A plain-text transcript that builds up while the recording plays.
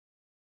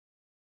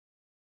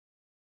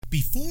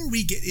Before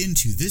we get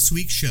into this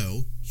week's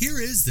show, here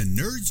is the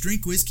Nerds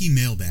Drink Whiskey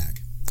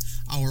mailbag.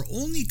 Our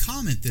only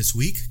comment this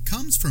week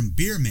comes from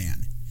Beer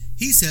Man.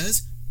 He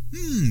says,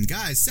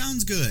 guys,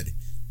 sounds good.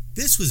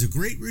 This was a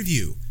great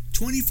review.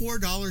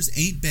 $24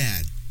 ain't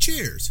bad.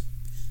 Cheers.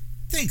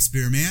 Thanks,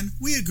 Beer Man.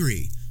 We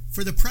agree.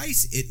 For the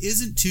price, it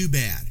isn't too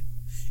bad.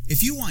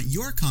 If you want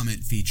your comment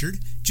featured,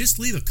 just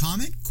leave a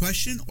comment,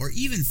 question, or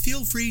even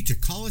feel free to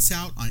call us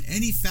out on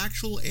any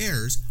factual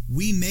errors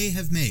we may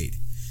have made.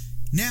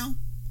 Now,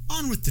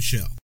 on with the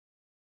show.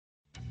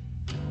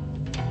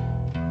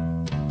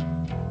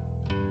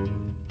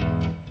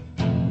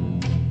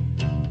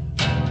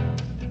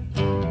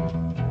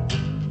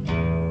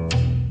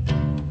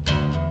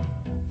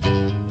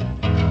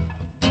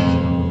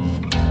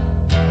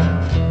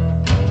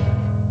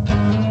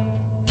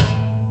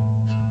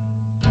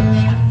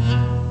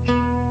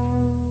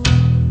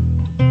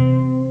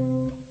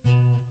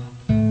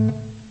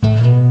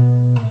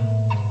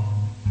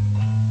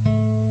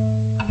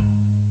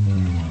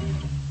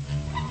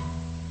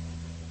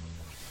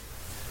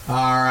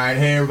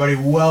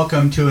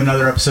 Welcome to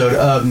another episode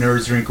of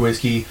Nerds Drink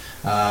Whiskey.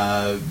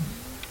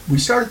 We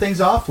started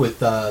things off with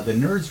the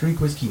Nerds Drink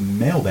Whiskey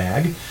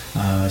mailbag.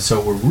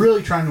 So we're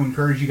really trying to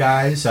encourage you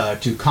guys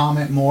to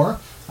comment more,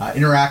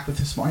 interact with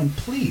us more, and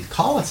please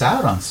call us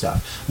out on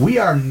stuff. We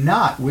are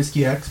not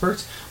whiskey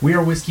experts. We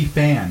are whiskey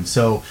fans.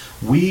 So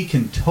we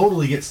can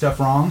totally get stuff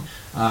wrong.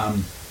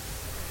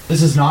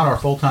 This is not our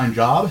full-time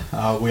job.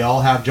 We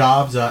all have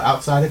jobs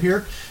outside of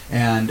here.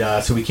 And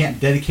so we can't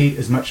dedicate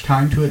as much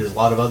time to it as a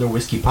lot of other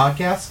whiskey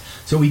podcasts.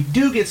 So we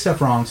do get stuff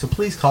wrong, so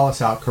please call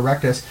us out,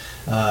 correct us.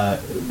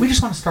 We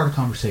just want to start a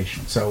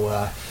conversation.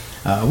 So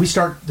we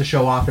start the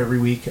show off every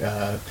week,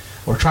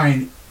 or try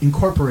and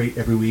incorporate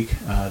every week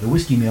the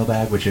whiskey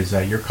mailbag, which is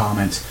your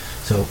comments.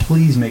 So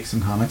please make some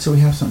comments so we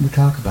have something to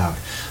talk about.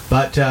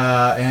 But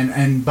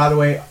and by the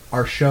way,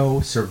 our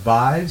show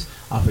survives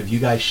off of you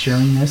guys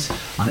sharing this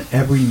on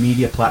every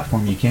media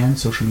platform you can,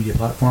 social media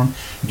platform.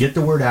 Get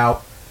the word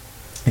out.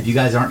 If you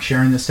guys aren't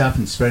sharing this stuff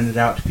and spreading it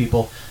out to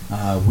people,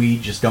 we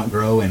just don't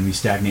grow and we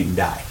stagnate and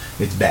die.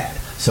 It's bad.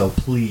 So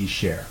please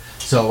share.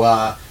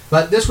 So,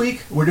 but this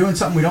week we're doing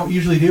something we don't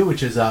usually do,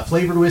 which is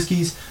flavored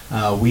whiskeys.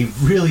 We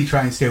really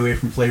try and stay away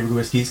from flavored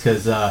whiskeys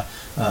because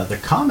the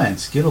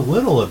comments get a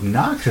little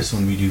obnoxious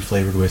when we do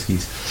flavored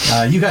whiskeys.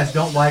 You guys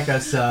don't like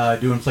us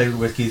doing flavored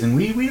whiskeys, and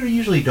we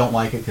usually don't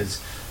like it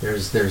because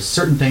there's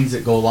certain things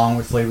that go along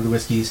with flavored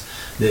whiskeys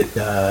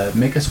that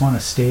make us want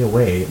to stay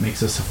away. It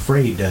makes us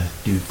afraid to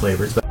do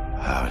flavors. But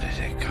how did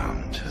it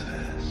come to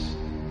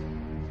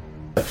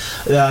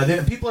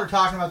this? People are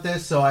talking about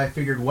this, so I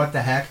figured, what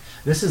the heck?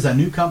 This is a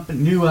new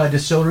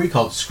distillery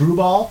called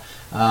Screwball,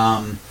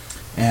 and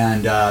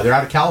they're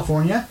out of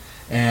California,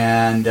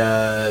 and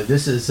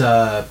this is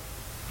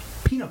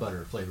peanut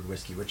butter flavored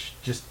whiskey, which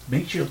just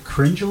makes you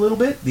cringe a little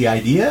bit, the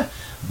idea.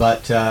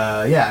 But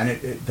yeah, and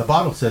the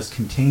bottle says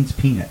contains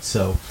peanuts.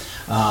 So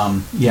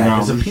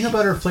does a peanut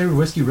butter flavored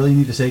whiskey really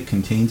need to say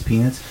contains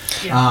peanuts?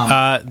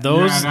 Yeah.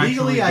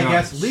 Legally, I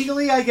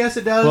guess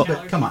it does. Well,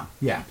 but come on,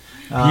 yeah.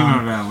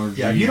 Peanut allergy.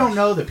 Yeah, you don't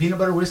know that peanut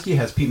butter whiskey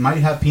might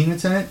have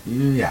peanuts in it.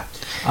 Yeah,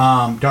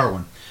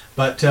 Darwin.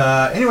 But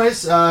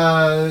anyways,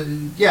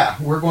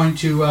 yeah, we're going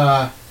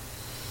to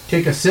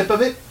take a sip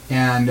of it,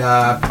 and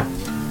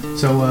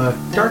so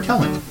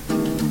Dartellin,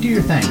 do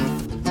your thing.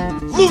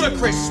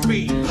 Ludicrous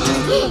speed.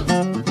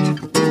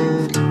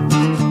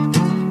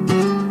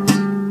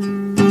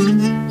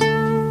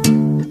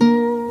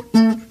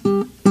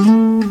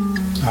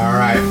 All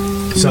right,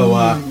 so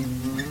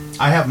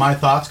I have my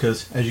thoughts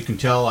because, as you can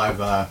tell,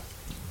 I've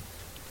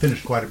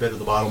finished quite a bit of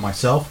the bottle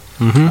myself.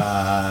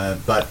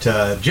 Mm-hmm. But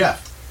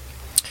Jeff,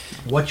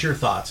 what's your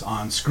thoughts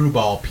on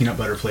Screwball peanut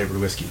butter flavored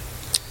whiskey?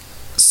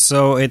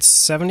 So it's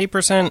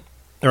 35%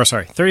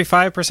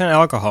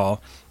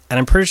 alcohol, and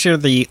I'm pretty sure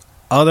the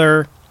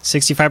other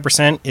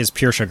 65% is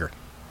pure sugar.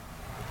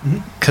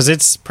 Because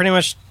it's pretty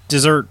much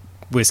dessert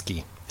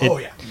whiskey.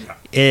 I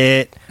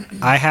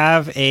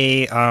have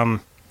a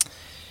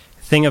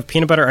thing of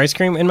peanut butter ice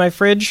cream in my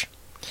fridge.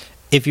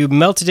 If you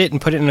melted it and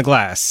put it in a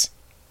glass,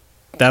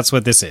 that's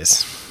what this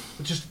is.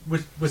 Just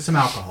with some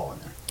alcohol in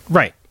there.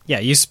 Right. Yeah,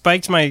 you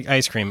spiked my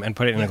ice cream and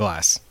put it in a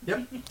glass.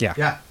 Yep.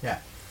 Yeah. Yeah.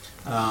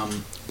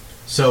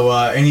 So,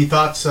 any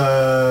thoughts? What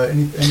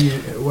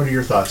are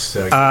your thoughts?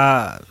 Sorry, go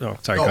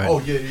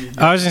ahead.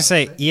 I was going to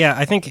say, yeah,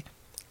 I think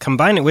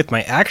combine it with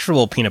my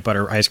actual peanut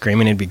butter ice cream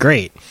and it'd be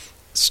great.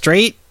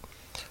 Straight,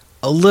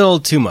 a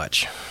little too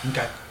much.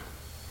 Okay.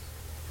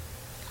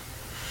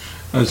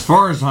 As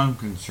far as I'm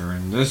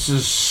concerned, this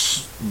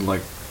is like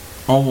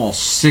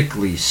almost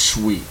sickly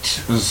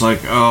sweet. It's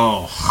like,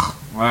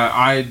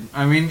 I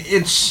mean,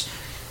 it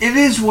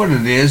is what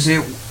it is.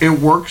 It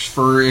works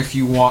for if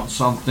you want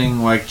something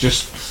like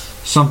just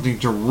something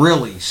to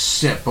really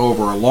sip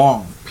over a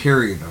long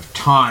period of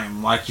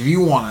time. Like if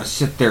you want to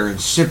sit there and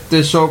sip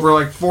this over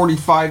like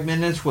 45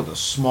 minutes with a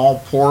small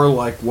pour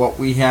like what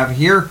we have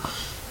here,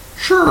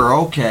 Sure,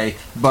 okay,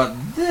 but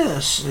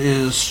this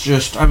is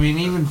just, I mean,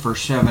 even for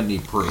 70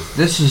 proof,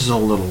 this is a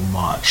little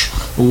much.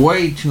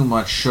 Way too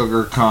much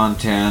sugar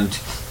content,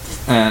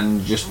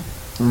 and just,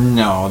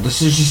 no,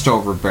 this is just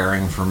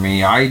overbearing for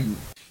me.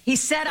 He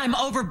said I'm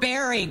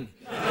overbearing.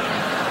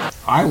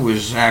 I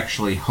was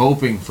actually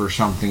hoping for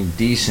something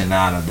decent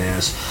out of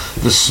this.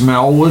 The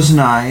smell was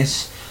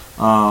nice.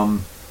 It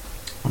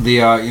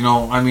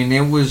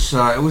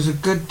was a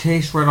good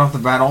taste right off the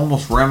bat,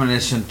 almost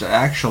reminiscent to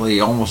actually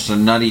almost a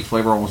nutty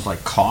flavor, almost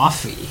like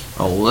coffee,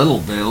 a little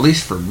bit, at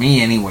least for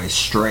me anyway,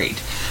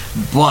 straight.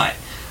 But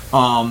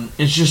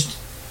it's just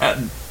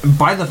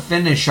by the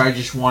finish, I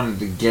just wanted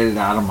to get it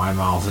out of my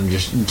mouth and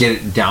just get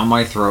it down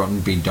my throat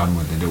and be done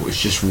with it. It was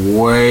just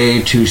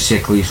way too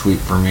sickly sweet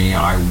for me.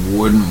 I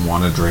wouldn't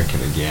want to drink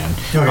it again.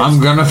 Okay,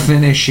 I'm gonna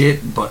finish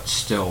it, but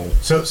still.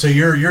 So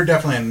you're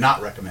definitely a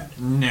not recommend.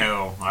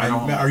 No, I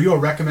don't. Are you a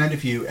recommend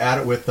if you add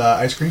it with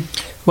ice cream?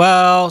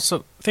 Well,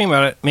 so think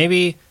about it.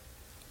 Maybe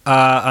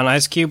an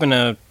ice cube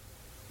and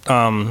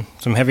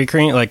some heavy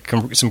cream, like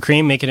some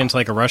cream, make it into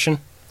like a Russian.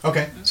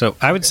 Okay. So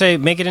I would say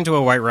make it into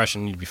a white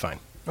Russian. You'd be fine.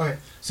 Okay.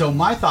 So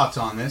my thoughts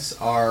on this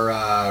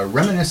are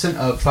reminiscent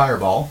of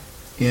Fireball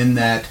in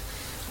that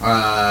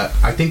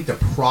I think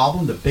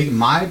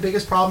my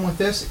biggest problem with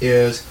this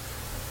is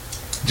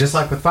just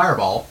like with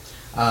Fireball.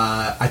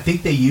 I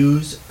think they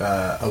use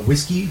a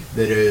whiskey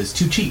that is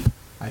too cheap.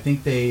 I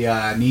think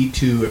they need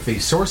to, if they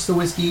source the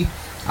whiskey,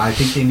 I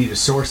think they need to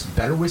source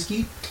better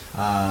whiskey.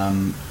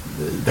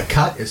 The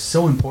cut is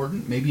so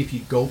important. Maybe if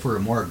you go for a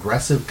more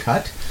aggressive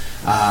cut,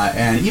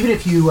 and even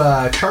if you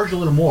charge a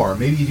little more,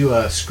 maybe you do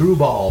a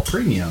Screwball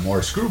Premium or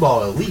a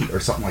Screwball Elite or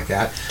something like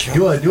that.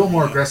 Do a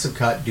more aggressive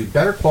cut. Do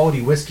better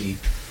quality whiskey.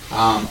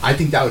 I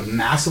think that would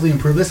massively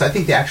improve this. I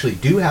think they actually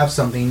do have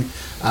something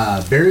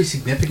very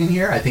significant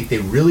here. I think they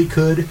really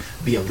could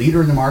be a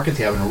leader in the market.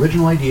 They have an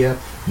original idea.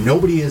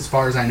 Nobody, as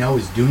far as I know,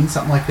 is doing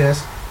something like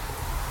this.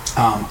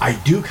 I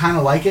do kind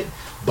of like it.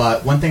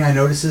 But one thing I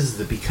notice is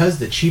that because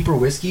the cheaper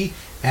whiskey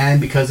and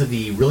because of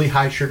the really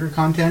high sugar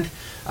content,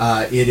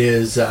 it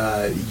is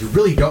you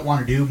really don't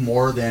want to do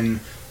more than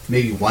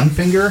maybe one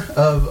finger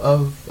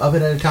of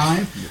it at a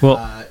time.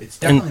 Well, it's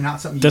definitely not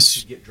something you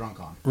should get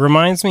drunk on.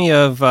 Reminds me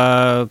of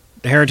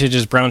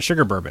Heritage's brown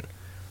sugar bourbon.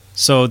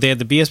 So they had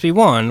the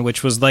BSB1,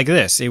 which was like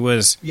this. It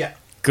was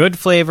good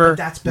flavor,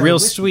 real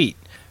whiskey. Sweet.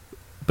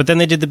 But then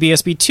they did the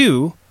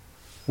BSB2,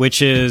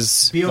 which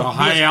is the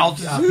high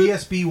altitude?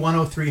 BSB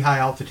 103 high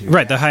altitude.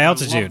 Right, the high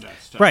altitude.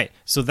 Right.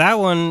 So that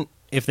one,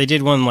 if they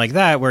did one like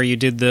that, where you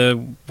did the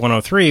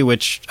 103,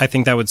 which I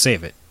think that would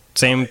save it.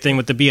 Same thing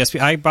with the BSB.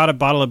 I bought a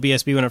bottle of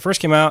BSB when it first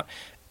came out,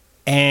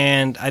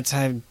 and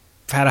I've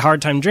had a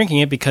hard time drinking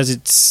it because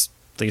it's,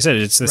 like you said,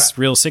 it's this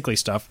real sickly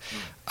stuff.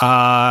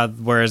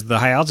 Whereas the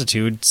high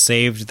altitude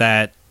saved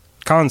that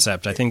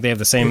concept. I think they have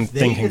the same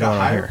thing going on here. If they did a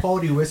higher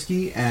quality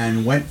whiskey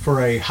and went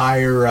for a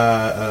higher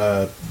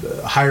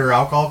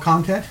alcohol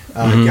content,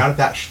 got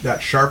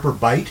that sharper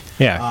bite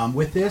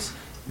with this,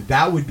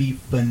 that would be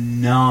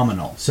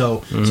phenomenal.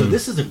 So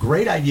this is a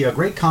great idea, a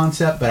great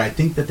concept, but I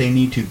think that they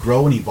need to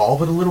grow and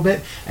evolve it a little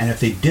bit. And if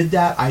they did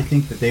that, I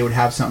think that they would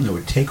have something that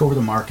would take over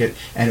the market,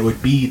 and it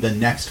would be the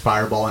next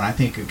Fireball. And I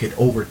think it could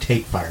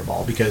overtake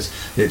Fireball because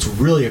it's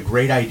really a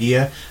great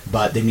idea,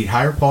 but they need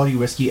higher quality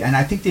whiskey. And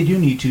I think they do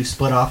need to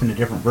split off into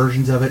different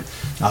versions of it,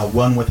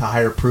 one with a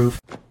higher proof.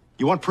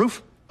 You want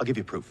proof? I'll give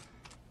you proof.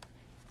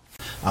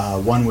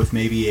 One with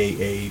maybe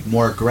a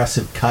more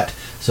aggressive cut,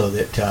 so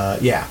that the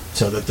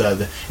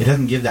it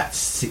doesn't give that.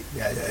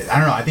 I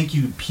don't know. I think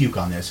you puke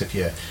on this if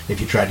you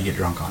try to get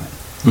drunk on it.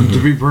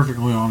 To be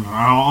perfectly honest,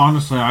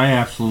 honestly, I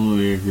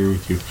absolutely agree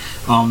with you.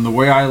 The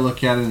way I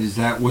look at it is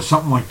that with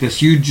something like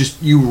this,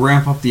 you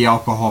ramp up the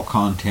alcohol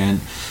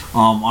content.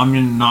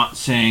 I'm not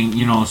saying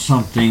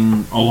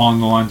something along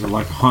the lines of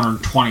like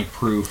 120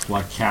 proof,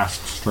 like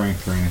cask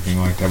strength or anything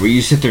like that. But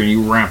you sit there and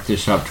you ramp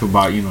this up to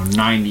about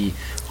 90,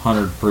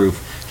 100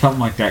 proof, something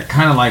like that.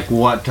 Kind of like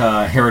what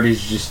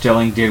Heritage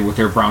Distilling did with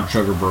their brown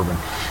sugar bourbon.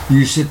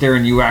 You sit there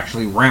and you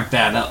actually ramp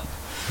that up.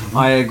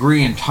 I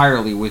agree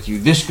entirely with you.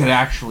 This could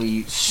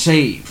actually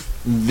save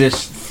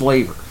this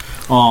flavor.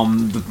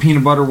 The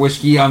peanut butter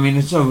whiskey, I mean,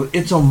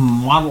 it's a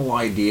model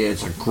idea.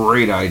 It's a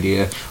great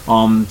idea.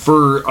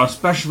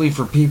 Especially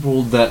for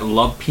people that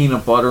love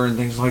peanut butter and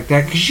things like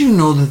that, because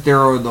that there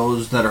are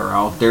those that are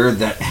out there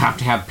that have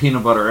to have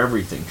peanut butter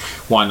everything.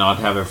 Why not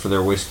have it for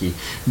their whiskey?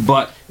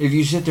 But if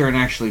you sit there and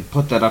actually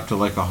put that up to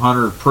like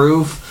 100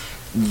 proof,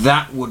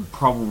 that would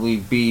probably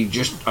be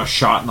just a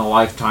shot in a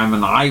lifetime,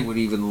 and I would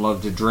even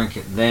love to drink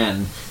it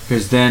then,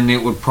 because then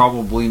it would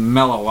probably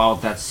mellow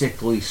out that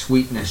sickly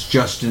sweetness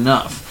just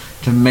enough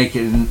to make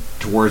it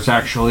to where it's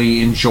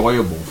actually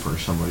enjoyable for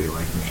somebody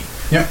like me.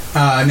 Yep.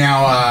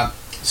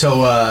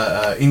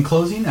 So in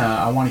closing,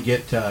 I want to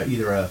get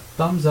either a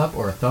thumbs up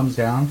or a thumbs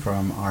down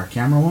from our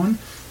camera woman.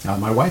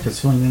 My wife is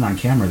filling in on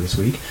camera this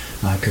week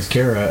because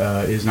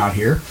Kara is not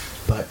here.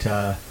 But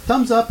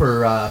thumbs up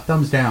or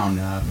thumbs down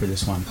for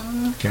this one,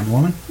 camera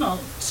woman? Well,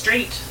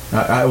 straight.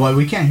 Well,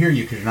 we can't hear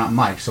you because you're not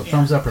mic'd, so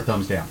thumbs up or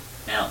thumbs down?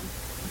 Well,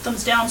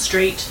 thumbs down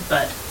straight,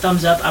 but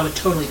thumbs up. I would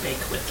totally bake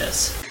with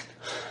this.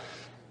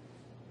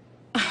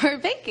 Or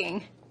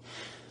baking.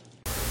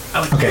 I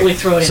would totally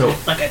throw it in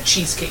like a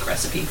cheesecake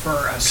recipe for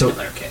a peanut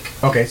butter kick.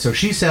 Okay, so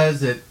she says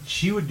that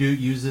she would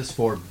use this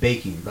for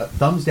baking, but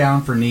thumbs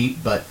down for neat,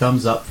 but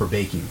thumbs up for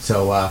baking.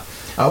 So,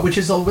 which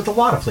is with a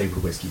lot of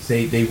flavored whiskeys.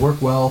 They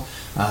work well.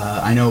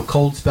 I know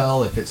Cold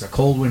Spell, if it's a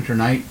cold winter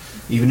night,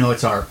 even though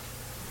it's our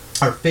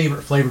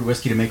favorite flavored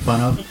whiskey to make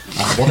fun of.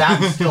 Well, that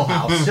was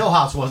Stillhouse.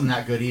 Stillhouse wasn't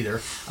that good either.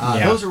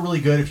 Those are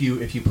really good if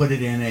you put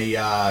it in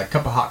a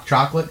cup of hot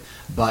chocolate.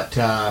 But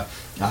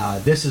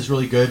this is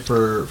really good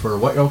for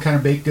what kind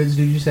of baked goods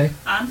did you say?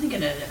 I'm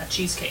thinking a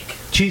cheesecake.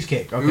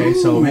 Cheesecake. Okay,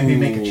 so maybe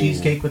make a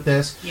cheesecake with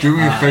this. Yeah. Do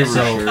me a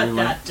favor,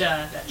 cut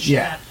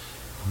that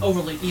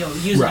overly,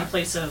 use it in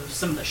place of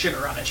some of the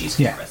sugar on a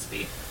cheesecake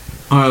recipe.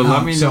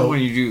 Let me know when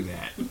you do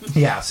that.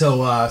 Yeah,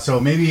 so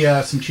maybe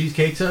some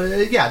cheesecakes.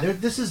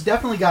 This has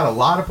definitely got a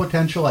lot of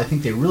potential. I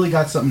think they really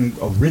got something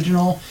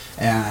original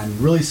and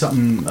really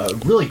something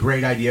really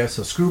great idea.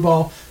 So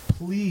Screwball,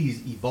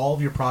 please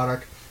evolve your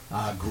product,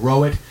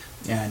 grow it,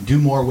 and do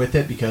more with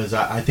it because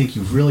I think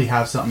you really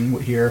have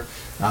something here.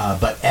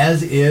 But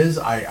as is,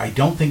 I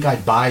don't think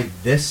I'd buy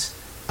this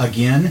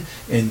again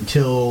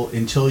until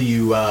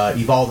you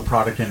evolve the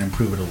product and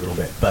improve it a little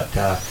bit. But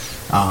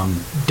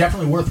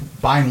definitely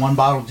worth buying one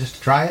bottle just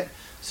to try it.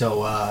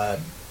 So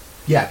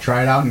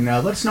try it out and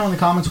let us know in the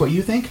comments what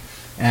you think.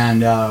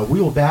 And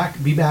we will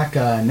be back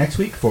next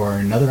week for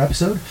another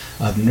episode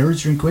of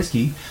Nerds Drink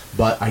Whiskey.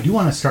 But I do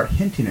want to start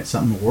hinting at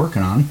something we're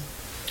working on.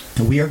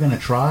 We are going to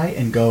try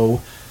and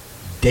go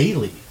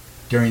daily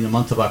during the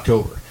month of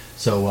October.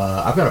 So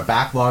I've got a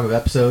backlog of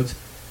episodes.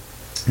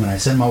 When I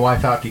send my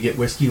wife out to get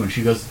whiskey, when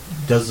she does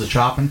the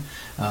shopping,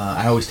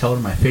 I always tell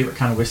her my favorite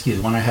kind of whiskey is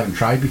one I haven't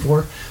tried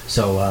before.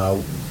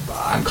 So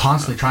I'm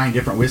constantly trying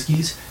different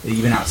whiskeys,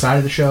 even outside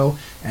of the show.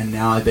 And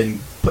now I've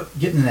been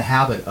getting in the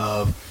habit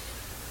of,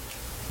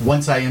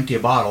 once I empty a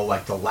bottle,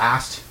 like the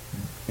last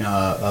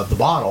of the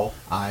bottle,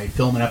 I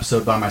film an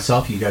episode by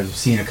myself. You guys have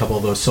seen a couple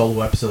of those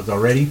solo episodes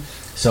already.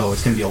 So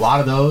it's going to be a lot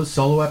of those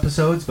solo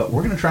episodes, but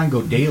we're going to try and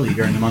go daily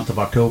during the month of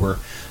October.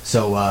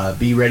 So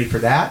be ready for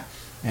that.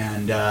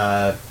 And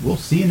we'll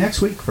see you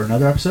next week for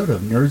another episode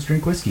of Nerds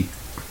Drink Whiskey.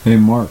 Hey,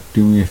 Mark,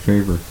 do me a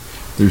favor.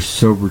 There's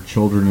sober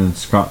children in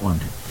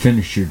Scotland.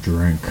 Finish your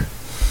drink. I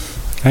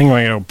think I'm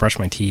going to go brush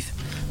my teeth.